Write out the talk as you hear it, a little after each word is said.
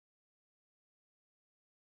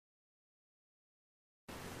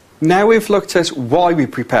Now we've looked at why we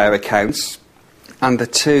prepare accounts and the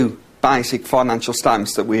two basic financial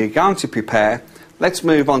statements that we are going to prepare, let's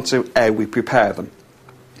move on to how we prepare them.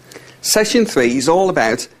 Session 3 is all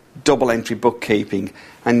about double entry bookkeeping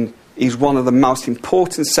and is one of the most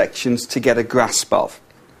important sections to get a grasp of.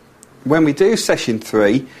 When we do session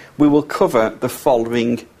 3, we will cover the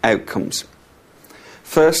following outcomes.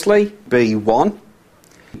 Firstly, B1,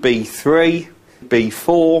 B3,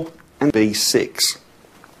 B4 and B6.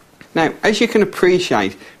 Now, as you can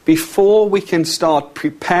appreciate, before we can start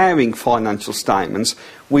preparing financial statements,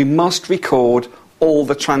 we must record all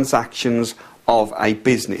the transactions of a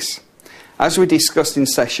business. As we discussed in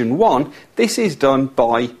session 1, this is done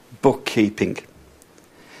by bookkeeping.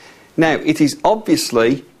 Now, it is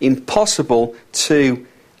obviously impossible to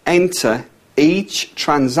enter each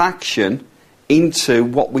transaction into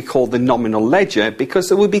what we call the nominal ledger because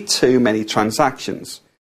there would be too many transactions.